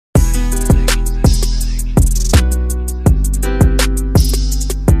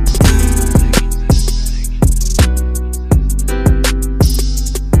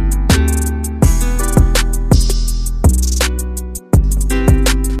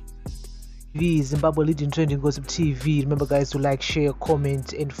Zimbabwe leading trending gossip TV. Remember guys to like, share,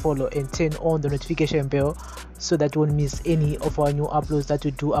 comment and follow and turn on the notification bell so that you won't miss any of our new uploads that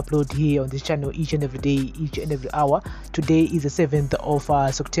we do upload here on this channel each and every day, each and every hour. Today is the 7th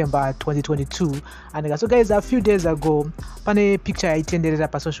of September 2022, and so guys, a few days ago pane picture I attended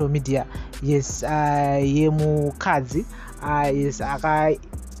up on social media. Yes, yemu kazi yes,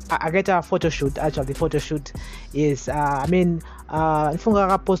 I get a photo shoot. Actually, the photo shoot is I mean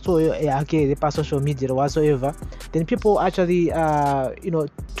nfunga post okay pa social media or whatsoever. Then people actually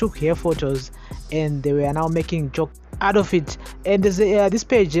took her photos and they were now making joke out of it. And there's this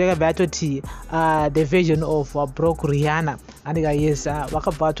page the version of Broke Rihanna, and yes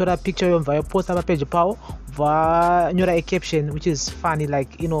wakabatora picture of post on page power nyora a caption which is funny,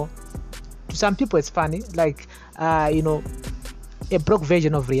 like to some people it's funny, like a broke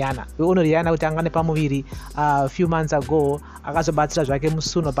version of Rihanna. We all know Rihanna utangane pamuviri a few months ago akazobatira zvake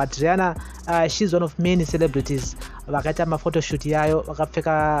musuno, but Rihanna she's one of many celebrities vakaita maphoto shoot yayo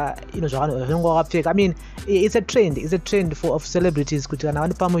vakapfeka zvavanenge vakapfeka. I mean it's a trend for of celebrities kuti kana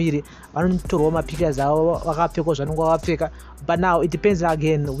vane pamuviri vanotorwa mapictures avo vakapfeka zvavanenge vakapfeka. But now it depends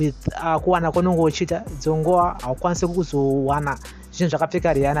again with kuwana kwanonge uchita dzongoa haukwanisi kuzowana zvinhu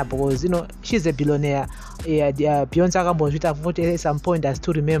zvakapfeka Rihanna because she's a billionaire. Beyonce akambozvita at some point, I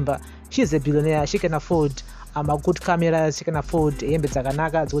still remember, she's a billionaire. She can afford a good camera, she can afford hembe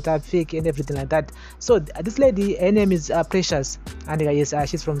dzakanaka dzekutapfeke and everything like that. So this lady, her name is Precious, and yes,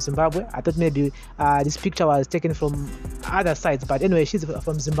 she's from Zimbabwe. I thought maybe this picture was taken from other sides, but anyway, she's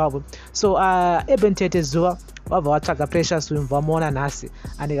from Zimbabwe. So Tete Zua wavatsvaga Precious vamona nhasi,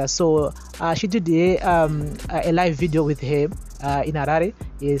 and so she did a live video with her in Harare.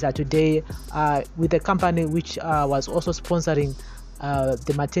 Is today with a company which was also sponsoring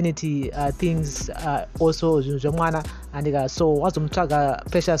the maternity things, also zvemwana, and so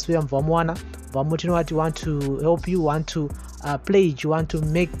wazomutsvaga Precious uya muvamwana vamuti want to help you, want to pledge, you want to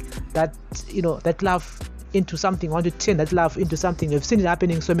make that that love into something, want to turn that love into something. We've seen it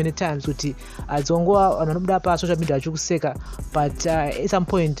happening so many times kuti dzongoa vanhu vanobuda pa social media vachikuseka, but at some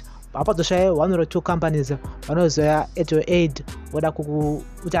point apatoshaya one or two companies vanozoya at your aid voda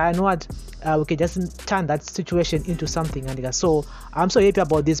kuti I know what we can just turn that situation into something. And so I'm so happy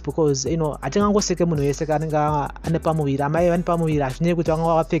about this because atingangoseke munhu wese kanenge ane pamuviri, amai vane pamuviri hazvinei kuti vanga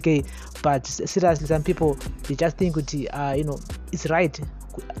vakapfekei, but seriously some people they just think kuti it's right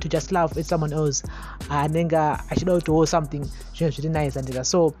to just laugh at someone else anenge achida kutowo something zvinhu zviri nice. And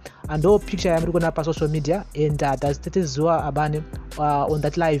so ndo picture yamuri kuona pa social media, and does Tete ZUVA HABANE on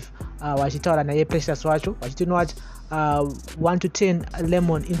that live vachitaura naye Precious wacho vachiti what want to turn a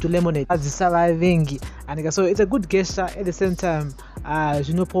lemon into lemonade adzisava vengi. And so it's a good gesture at the same time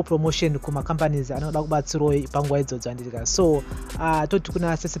zvinopa promotion kuma companies anoda kubatsirwa panguva idzodzo. And so toti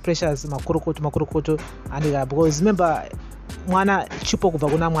kuna sese Precious makurokoto and because remember mwana chipo kubva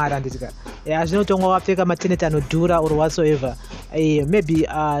kuna Mwari. Andika zvinotonga wapfeka maternity anodhura or whatsoever, maybe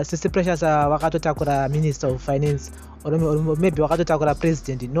Sister Precious vakatotakura Minister of Finance or maybe vakatotakura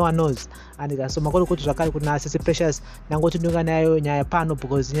President, no one knows. And so makorokoti zvakare kuna Sister Precious nangoti ndinonga nayo nyaya pano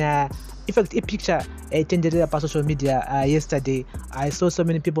because nyaya in fact a picture tenderera pa social media yesterday. I saw so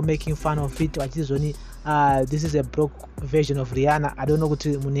many people making fun of it vachizoni this is a broke version of Rihanna. I don't know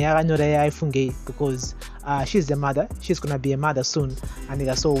kuti munhu yakanyora yaifungei because she's a mother, she's gonna be a mother soon.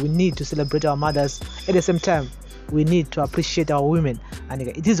 And so we need to celebrate our mothers at the same time we need to appreciate our women. And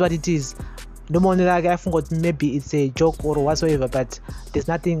it is what it is. No more like I forgot, maybe it's a joke or whatsoever, but there's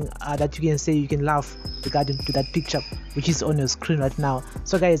nothing that you can say you can laugh regarding to that picture which is on your screen right now.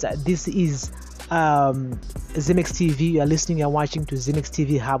 So guys, this is Ximex TV. You are listening and watching to Ximex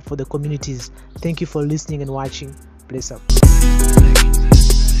TV Hub for the communities. Thank you for listening and watching. Bless up.